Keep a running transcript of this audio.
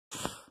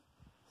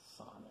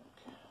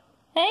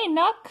Hey,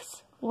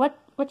 Nux.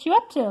 What you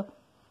up to?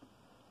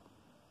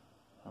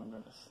 I'm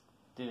gonna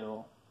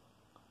steal.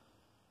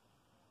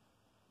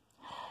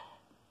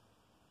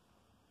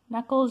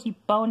 Knuckles, you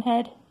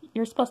bonehead.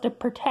 You're supposed to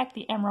protect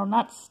the emerald,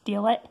 not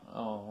steal it.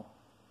 Oh.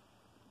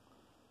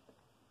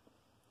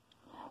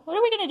 What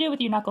are we gonna do with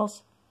you,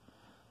 Knuckles?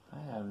 I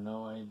have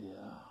no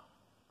idea.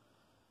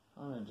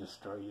 I'm gonna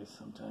destroy you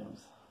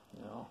sometimes,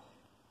 you know?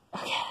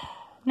 Okay.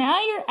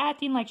 Now you're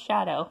acting like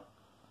Shadow.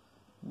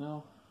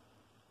 No.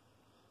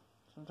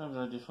 Sometimes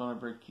I just want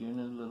to break you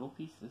into little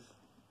pieces.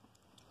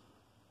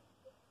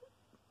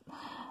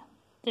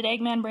 Did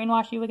Eggman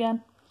brainwash you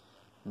again?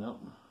 Nope.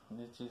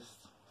 It's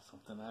just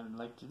something I'd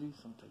like to do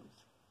sometimes.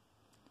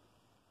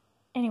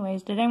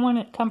 Anyways, did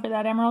anyone come for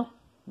that emerald?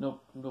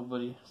 Nope,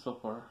 nobody so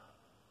far.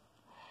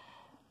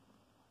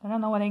 I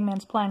don't know what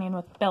Eggman's planning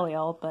with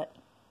Belial, but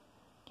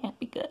can't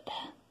be good.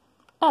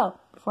 Oh,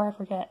 before I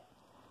forget.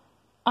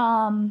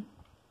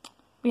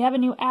 We have a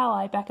new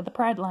ally back at the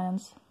Pride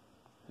Lands.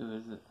 Who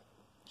is it?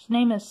 His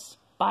name is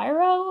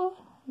Spyro.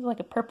 He's like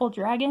a purple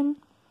dragon.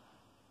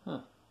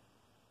 Huh.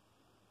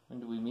 When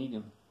do we meet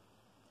him?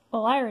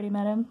 Well, I already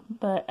met him,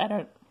 but I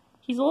don't...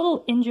 He's a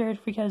little injured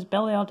because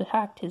Belial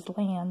attacked his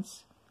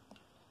lands.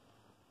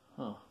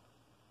 Huh.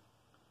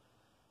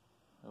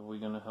 Are we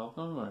gonna help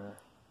him, or...?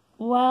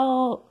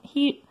 Well,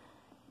 he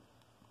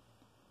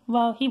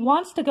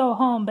wants to go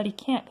home, but he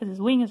can't because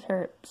his wing is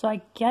hurt. So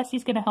I guess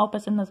he's going to help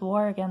us in this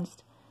war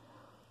against...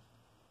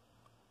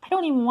 I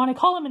don't even want to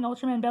call him an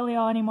Ultraman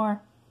Belial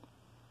anymore.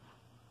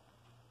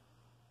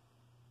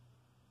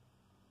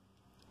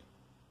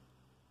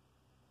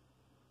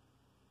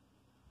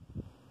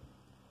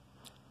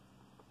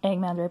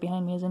 Eggman's right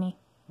behind me, isn't he?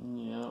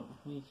 Yep,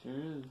 he sure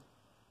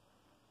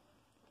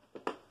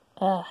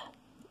is.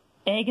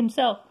 Egg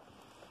himself.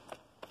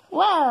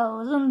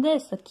 Well, isn't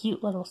this a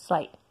cute little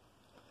sight?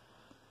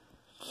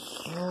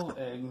 Oh,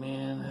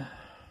 Eggman.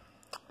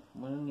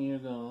 When are you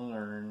gonna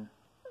learn?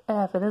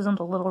 If it isn't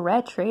the little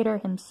red trader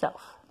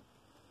himself.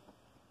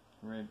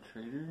 Red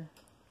Trader?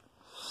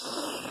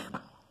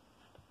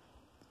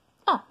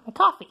 Ah, my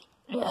coffee.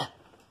 Yeah.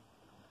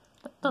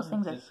 Those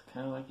things are... Just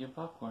kind of like your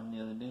popcorn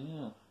the other day,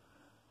 yeah.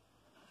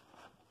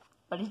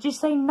 What did you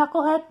say,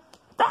 knucklehead?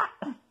 Ah!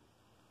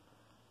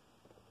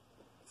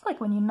 It's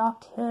like when you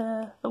knocked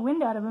the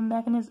wind out of him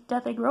back in his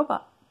Death Egg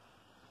robot.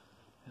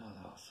 Oh,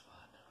 that was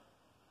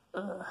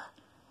fun. Ugh.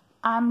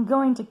 I'm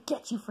going to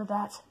get you for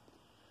that.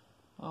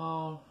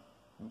 Oh,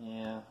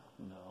 yeah,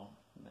 no,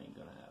 it ain't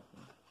gonna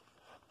happen.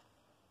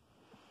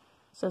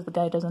 Says the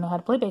guy who doesn't know how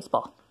to play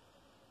baseball.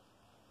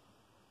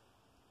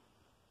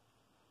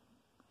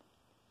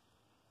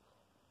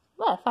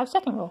 Well,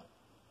 5-second rule.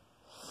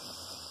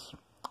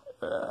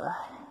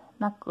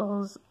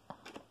 Knuckles,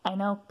 I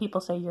know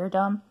people say you're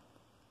dumb,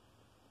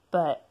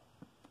 but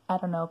I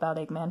don't know about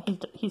Eggman.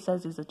 He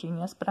says he's a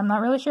genius, but I'm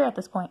not really sure at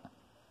this point.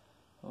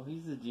 Oh,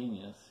 he's a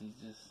genius. He's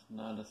just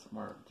not a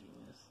smart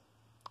genius.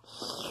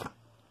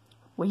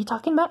 What are you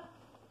talking about?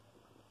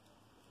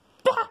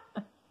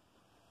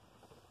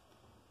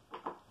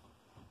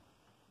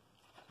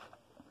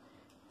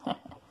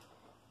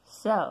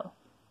 So,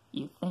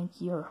 you think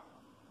you've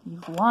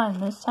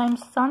won this time,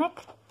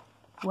 Sonic?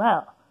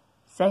 Well,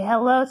 say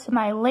hello to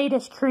my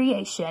latest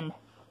creation.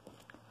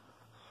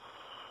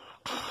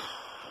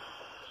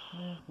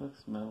 Yeah,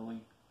 looks metally.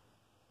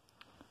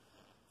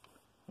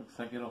 Looks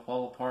like it'll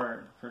fall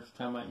apart first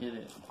time I hit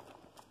it.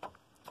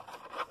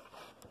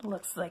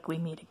 Looks like we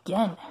meet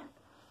again,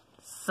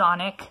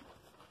 Sonic.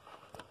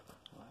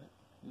 What?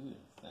 Who is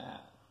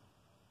that?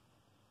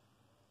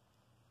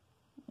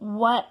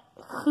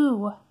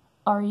 Who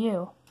are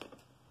you?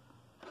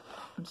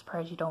 I'm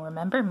surprised you don't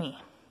remember me.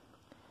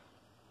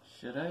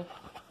 Should I?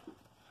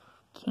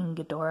 King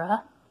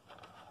Ghidorah.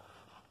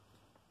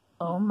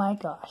 Oh my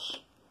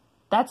gosh.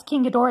 That's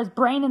King Ghidorah's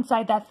brain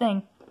inside that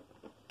thing.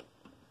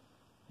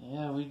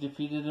 Yeah, we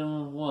defeated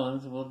him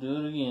once. We'll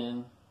do it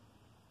again.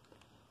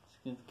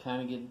 It's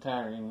kind of getting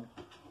tiring.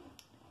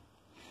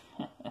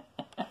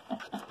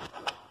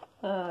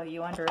 Oh,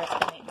 you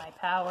underestimate my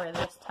power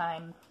this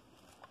time.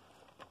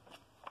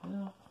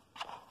 No.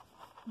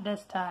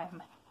 This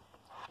time,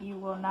 you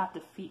will not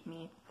defeat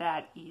me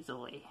that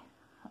easily.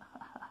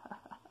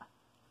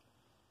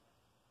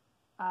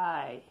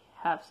 I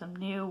have some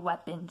new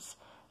weapons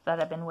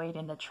that I've been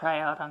waiting to try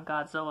out on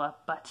Godzilla,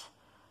 but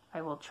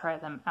I will try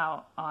them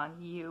out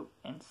on you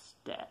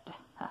instead.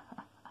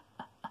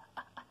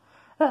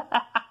 I'm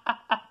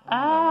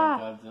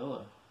not like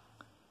Godzilla.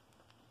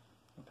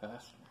 I'm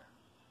faster.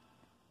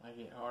 I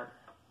get harder.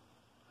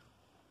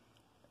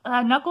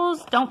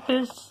 Knuckles, don't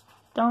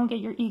get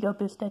your ego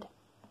boosted.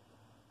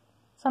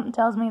 Something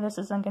tells me this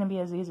isn't going to be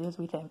as easy as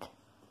we think.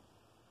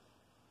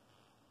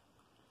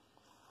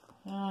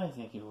 I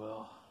think it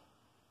will.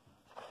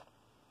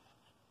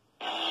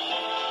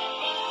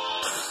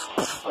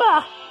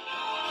 Ah!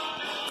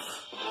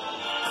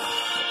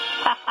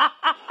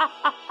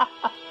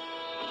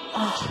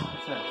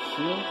 What's that,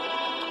 shield?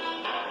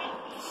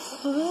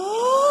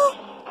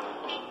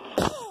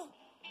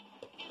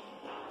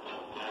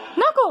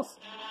 Knuckles!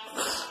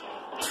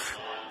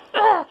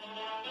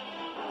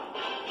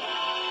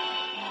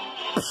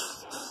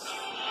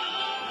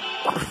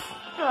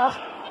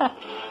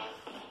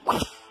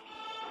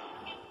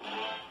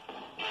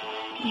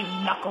 You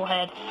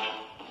knucklehead.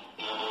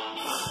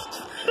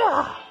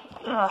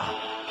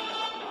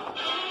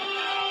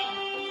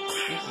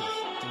 This is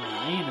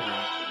tornado.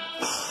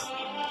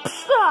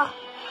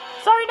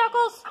 Sorry,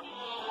 Knuckles.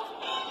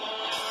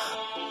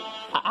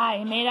 I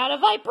am made out of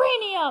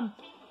vibranium.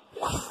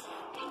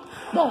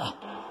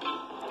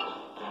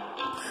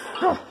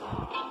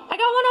 I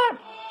got one arm.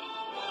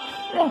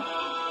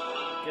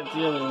 Get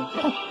the other one.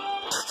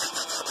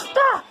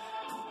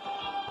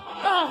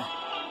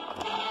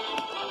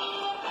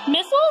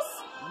 Missiles?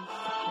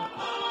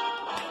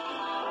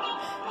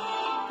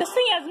 This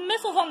thing has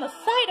missiles on the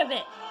side of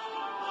it.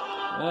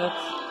 What?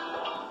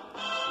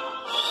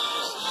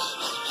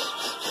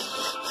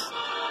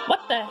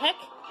 What the heck?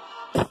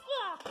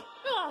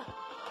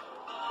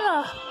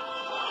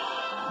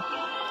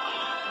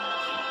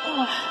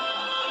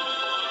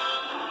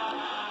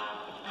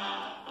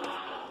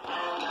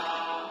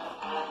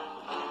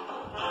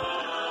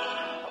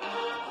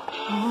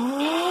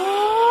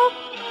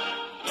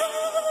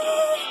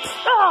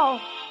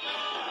 Oh!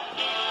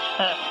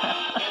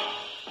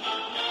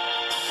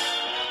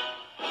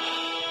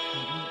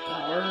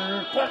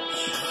 Power punch.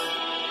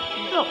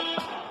 No.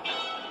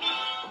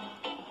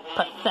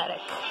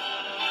 Pathetic.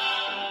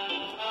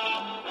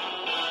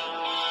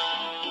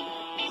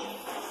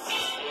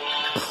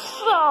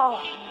 Oh!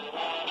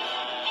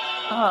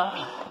 I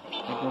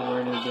can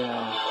burn it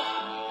down.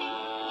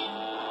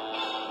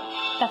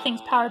 That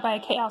thing's powered by a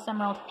Chaos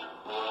Emerald.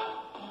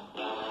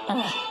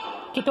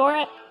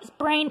 Ghidorah, his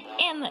brain,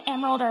 and the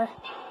Emerald are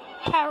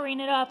powering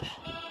it up.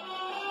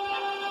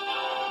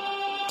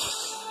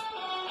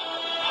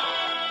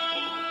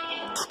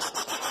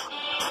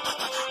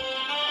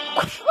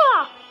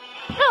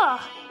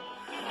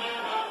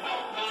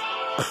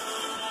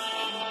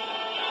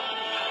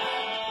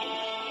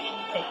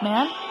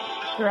 Eggman,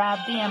 grab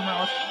the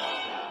Emerald.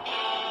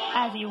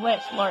 As you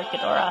wish, Lord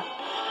Ghidorah.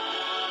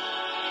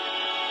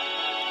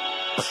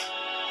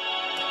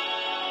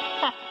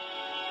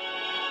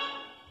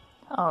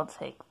 I'll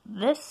take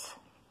this.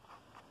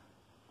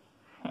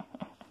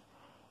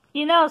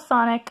 You know,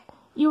 Sonic,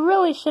 you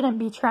really shouldn't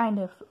be trying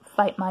to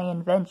fight my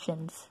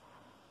inventions.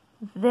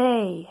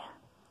 They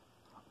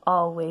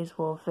always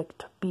will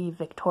be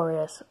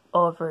victorious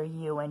over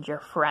you and your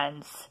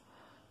friends.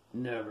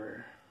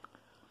 Never.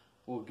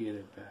 We'll get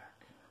it back.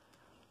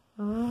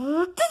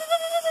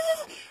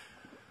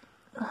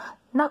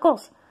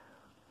 Knuckles.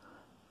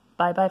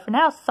 Bye-bye for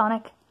now,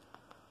 Sonic.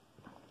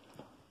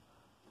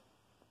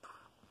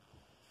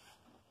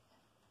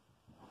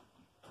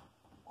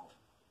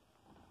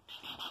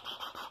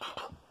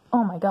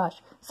 Oh my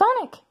gosh.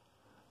 Sonic!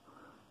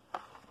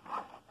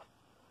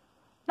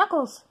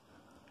 Knuckles!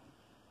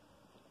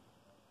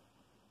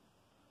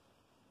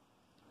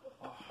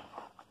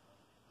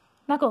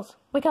 Knuckles,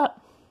 wake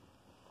up.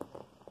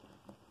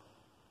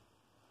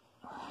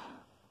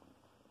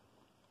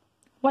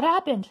 What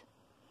happened?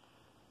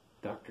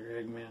 Dr.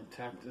 Eggman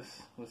attacked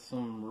us with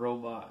some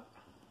robot.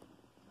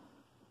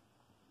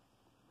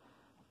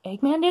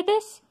 Eggman did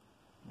this?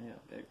 Yeah,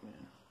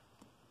 Eggman.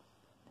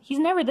 He's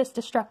never this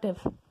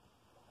destructive.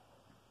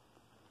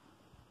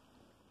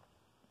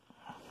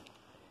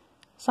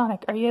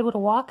 Sonic, are you able to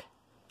walk?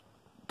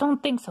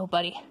 Don't think so,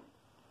 buddy.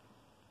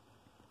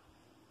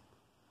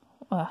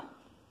 I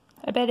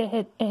bet it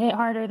hit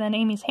harder than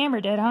Amy's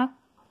hammer did, huh?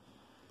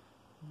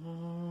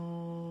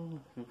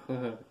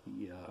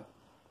 Yeah.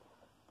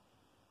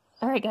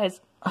 Alright, guys.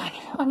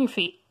 On your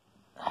feet.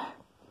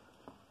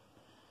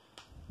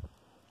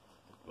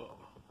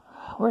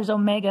 Where's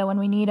Omega when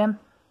we need him?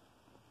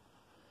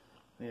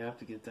 We have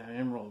to get that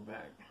emerald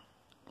back.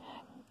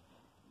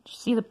 Did you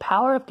see the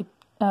power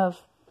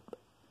of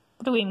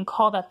what do we even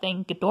call that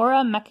thing?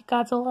 Ghidorah?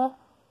 Mechagodzilla?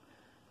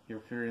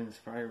 You're fearing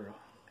Spyro.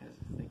 Because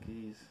I think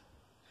he's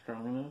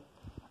strong enough.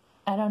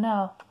 I don't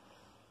know.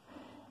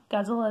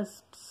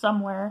 Godzilla's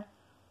somewhere.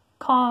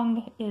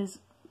 Kong is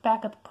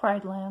back at the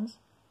Pride Lands.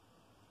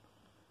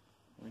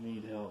 We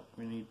need help.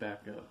 We need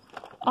backup.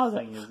 Oh, this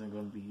thing isn't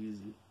going to be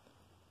easy.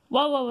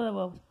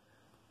 Whoa.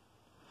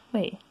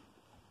 Wait.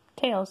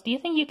 Tails, do you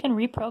think you can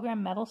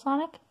reprogram Metal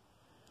Sonic?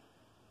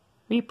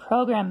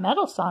 Reprogram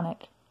Metal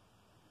Sonic?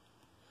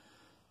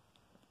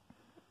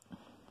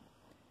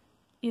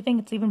 You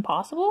think it's even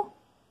possible?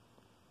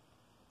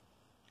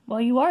 Well,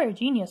 you are a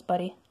genius,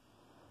 buddy.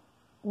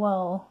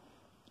 Well,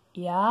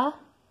 yeah?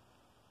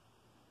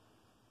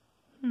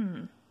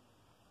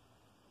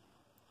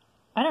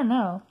 I don't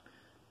know.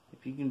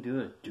 If you can do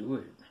it, do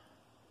it.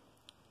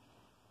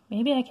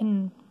 Maybe I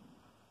can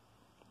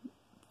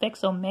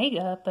fix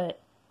Omega,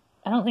 but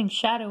I don't think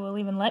Shadow will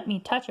even let me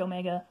touch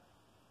Omega.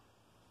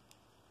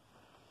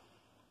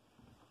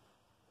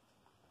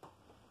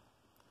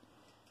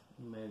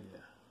 Omega.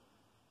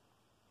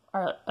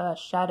 Our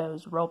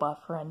Shadow's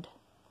robot friend.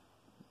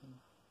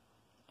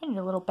 And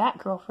your little bat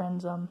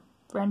girlfriend's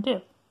friend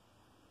too.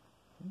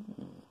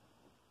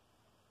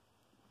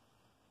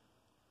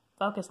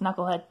 Focus,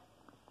 knucklehead.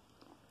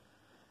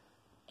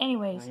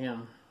 Anyways. I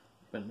am,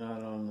 but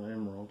not on the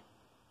emerald.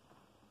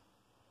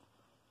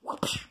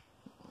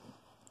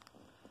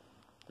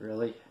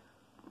 Really?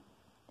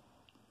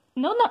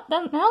 No,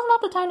 now's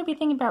not the time to be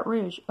thinking about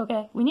Rouge,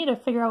 okay? We need to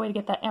figure out a way to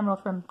get that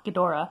emerald from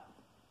Ghidorah.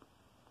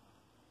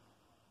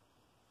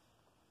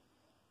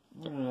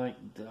 I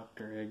like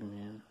Dr.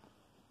 Eggman.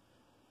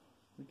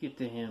 We get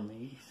to him,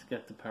 he's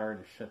got the power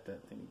to shut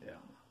that thing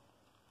down.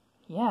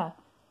 Yeah.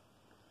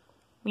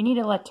 We need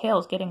to let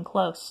Tails get in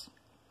close.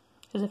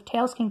 Because if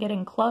Tails can get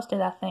in close to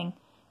that thing,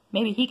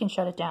 maybe he can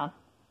shut it down.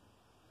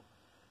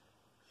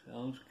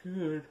 Sounds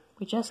good.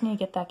 We just need to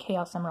get that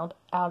Chaos Emerald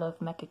out of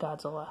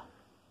Mechagodzilla.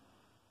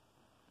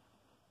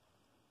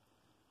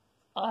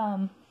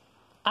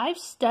 I've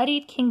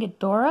studied King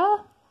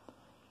Ghidorah,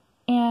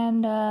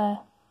 and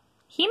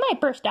he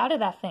might burst out of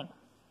that thing.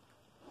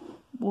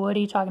 What are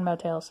you talking about,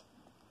 Tails?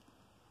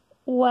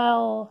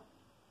 Well,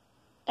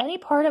 any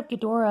part of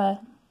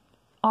Ghidorah,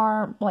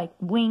 arm, like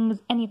wings,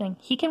 anything,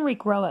 he can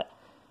regrow it.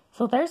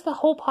 So there's the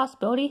whole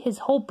possibility his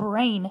whole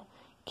brain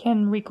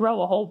can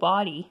regrow a whole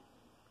body.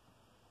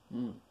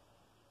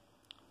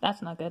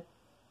 That's not good.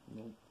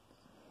 Nope.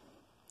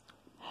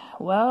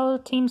 Well,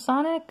 Team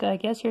Sonic, I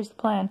guess here's the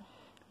plan.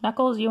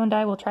 Knuckles, you and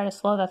I will try to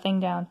slow that thing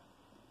down.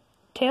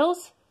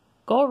 Tails,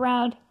 go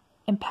around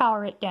and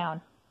power it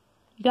down.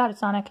 You got it,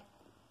 Sonic.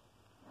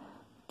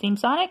 Team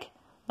Sonic,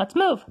 let's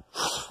move.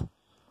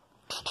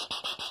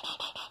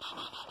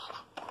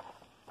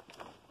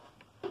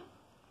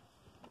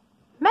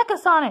 Mecha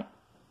Sonic!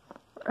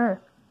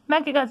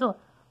 Mechagodzilla,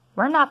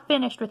 we're not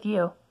finished with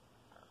you.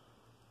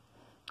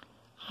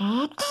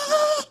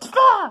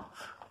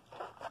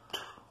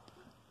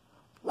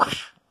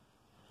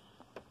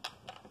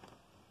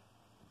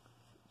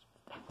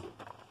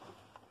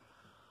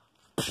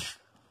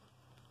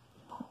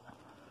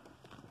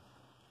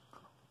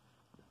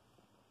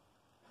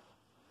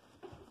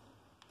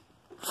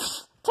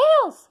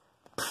 Tails!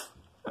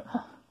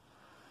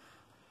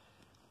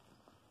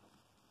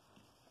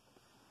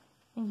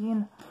 You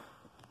can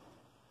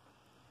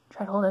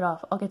try to hold it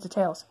off. I'll get to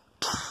Tails.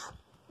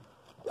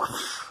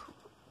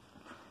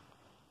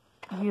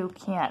 You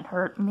can't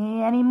hurt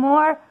me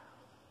anymore.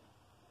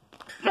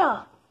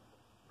 Ugh.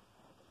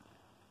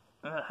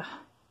 Ugh.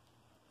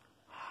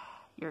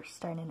 You're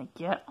starting to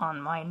get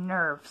on my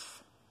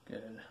nerves.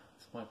 Good.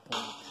 That's my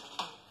point.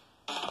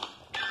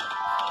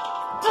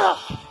 Ugh.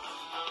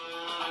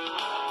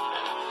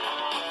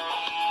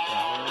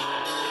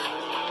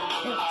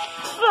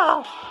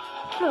 Ugh.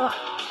 Ugh.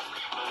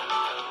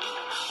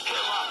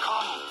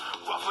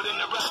 Than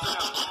the rest of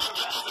them,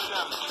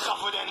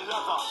 tougher than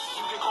leather.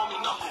 You can call me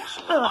Knuckles.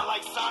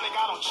 Unlike Sonic,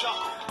 I don't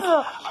chuckle.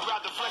 I'd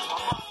rather flex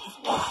my muscles.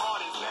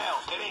 Hard as hell.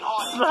 It ain't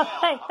hard to tell.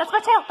 Hey, that's my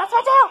tail. That's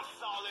my tail.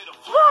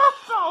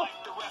 Like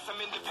the rest,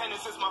 I'm independent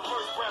since my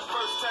first breath.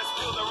 First test,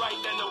 feel the right,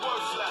 then the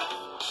worst left.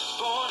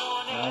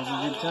 That was a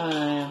good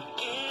time.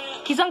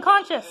 He's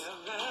unconscious.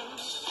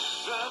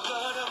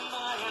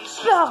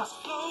 Ugh.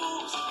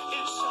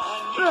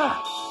 Ugh.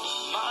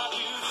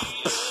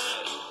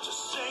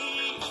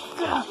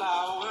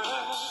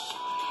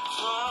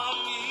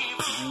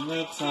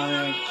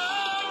 Sonic.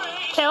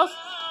 Tails,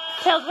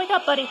 wake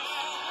up, buddy. I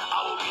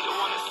will be the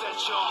one to set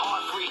your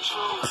heart free,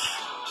 true.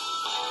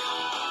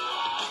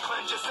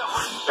 Cleanse yourself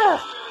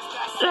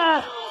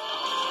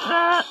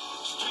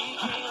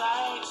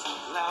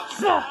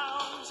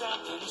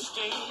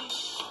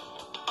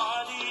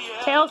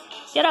Tails,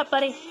 get up,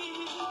 buddy.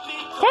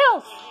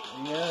 Tails!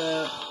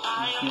 Yeah,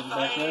 let's get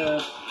back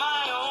up.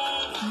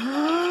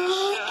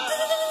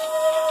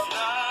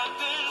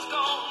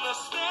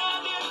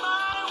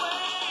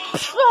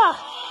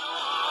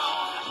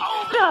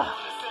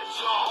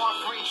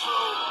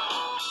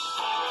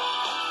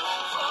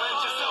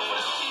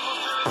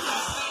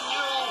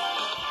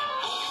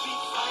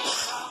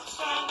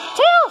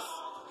 Tails!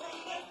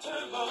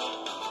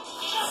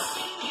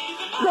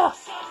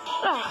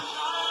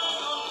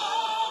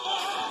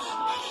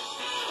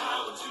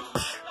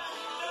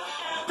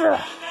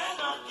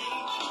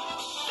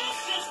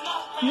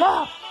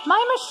 No,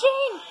 my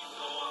machine!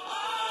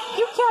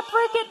 You can't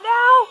break it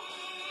now!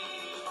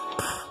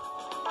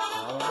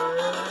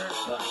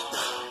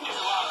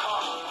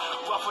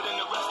 Rougher than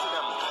the rest of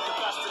them, the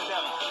best of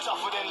them,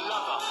 tougher than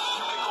leather.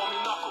 You can call me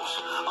Knuckles.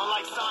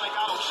 Unlike Sonic,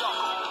 I don't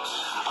chuckle.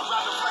 I'd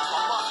rather flex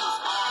my muscles.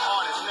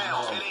 Hard as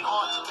nails, it ain't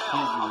hard to tell.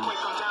 I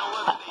break them down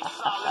whether they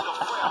solid or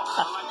frail.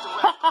 Like the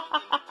rest of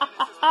them,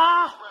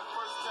 independence is my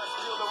first test,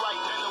 feel the right,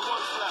 then the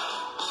worst left.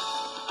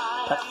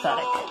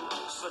 Pathetic.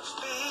 Such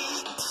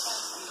things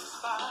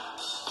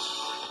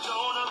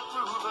don't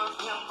approve of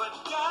him, but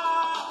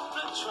God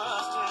the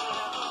trust in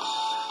him.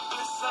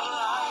 This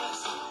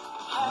alliance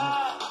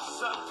has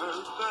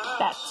suffered.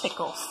 That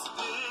tickles.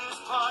 This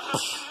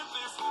partnership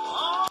is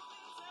all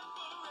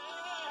temporary.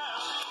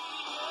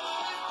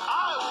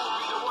 I will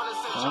be the one to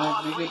set your Sonic,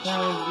 heart be free. good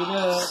time, get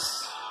up.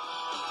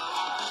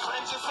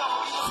 Cleanse yourself.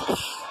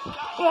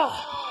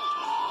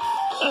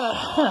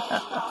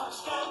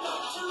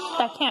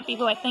 That can't be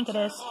who I think it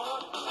is.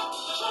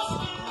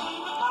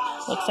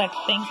 Looks like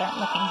things aren't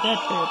looking good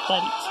for your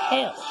buddy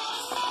Tails.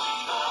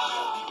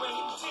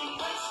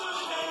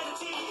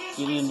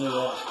 Get into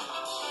that.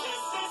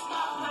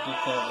 get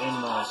that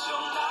emerald.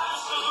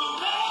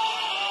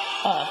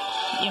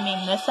 You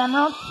mean this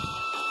emerald?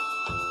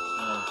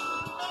 Yeah.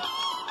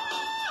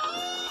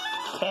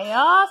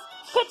 Chaos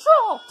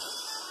Control!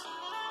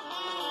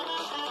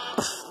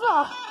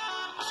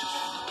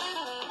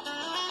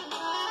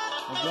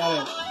 I got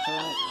it.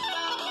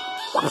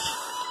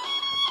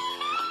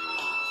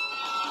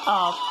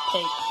 I'll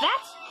take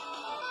that.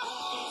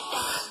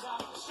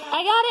 I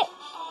got it.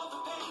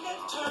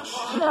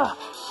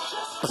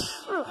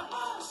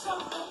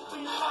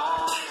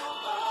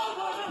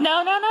 No,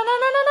 no, no, no,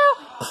 no, no, no.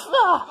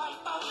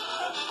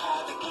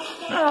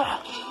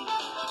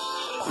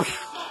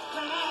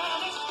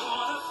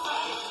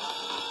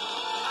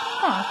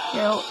 Huh,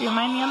 you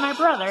remind me of my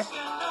brother.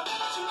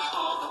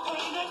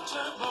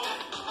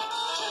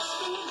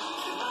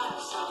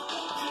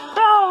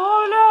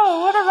 Oh no,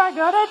 what am I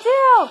gonna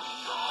do?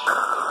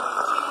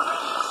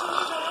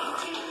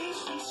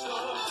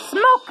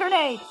 Smoke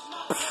grenade!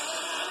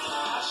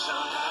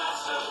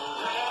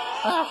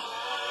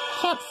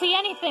 Can't see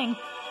anything.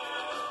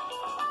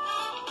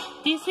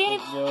 Do you see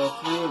anything? Go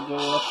through, go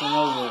up and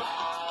over.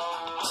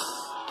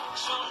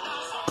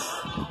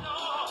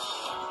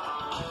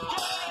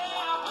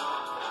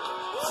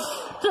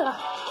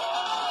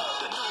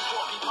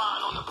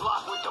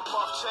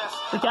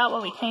 We got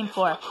what we came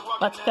for.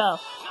 Let's go.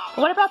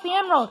 What about the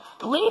emerald?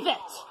 Leave it!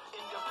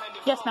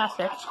 Yes,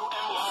 master.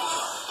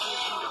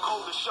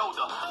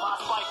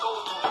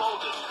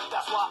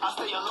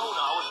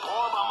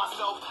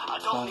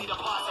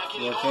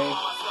 You okay?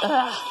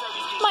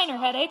 Minor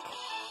headache.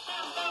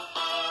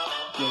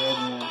 Get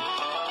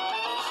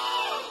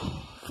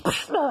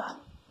Eggman.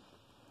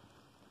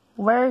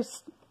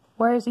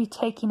 Where is he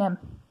taking him?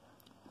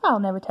 I'll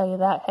never tell you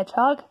that,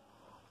 Hedgehog.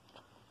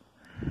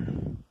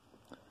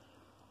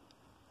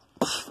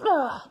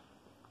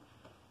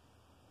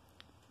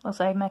 Looks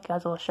like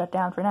Mechagodzilla shut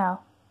down for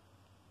now.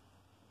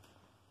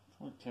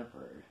 It's only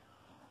temporary.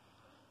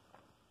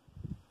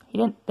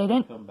 They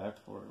didn't Come back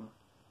for him.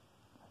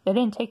 They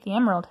didn't take the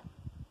emerald.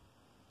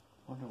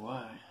 Wonder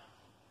why.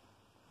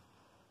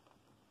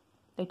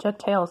 They took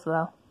Tails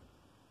though.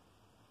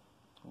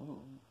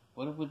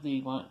 What would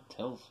they want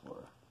Tails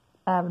for?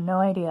 I have no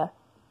idea.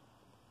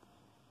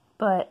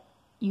 But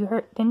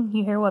didn't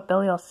you hear what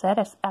Billy said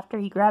after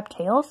he grabbed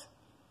Tails?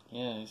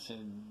 Yeah, he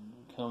said,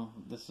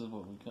 "Come. This is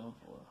what we come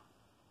for."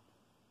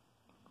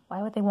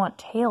 Why would they want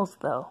Tails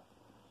though?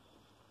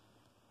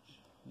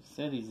 He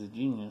said he's a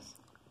genius.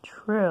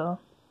 True.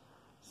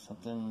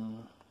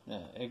 Something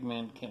that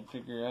Eggman can't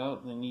figure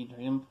out. They need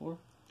him for.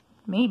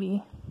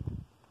 Maybe.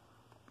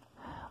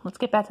 Let's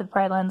get back to the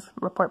Pride Lands.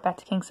 Report back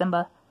to King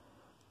Simba.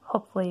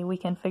 Hopefully, we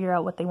can figure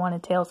out what they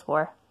wanted Tails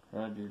for.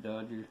 Roger,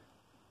 Dodger.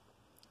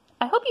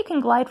 I hope you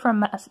can glide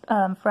from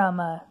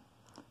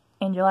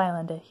Angel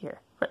Island to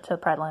here to the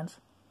Pride Lands.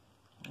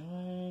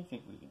 I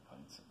think we can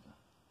find something.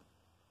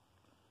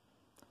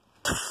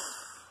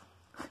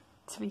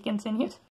 To be continued.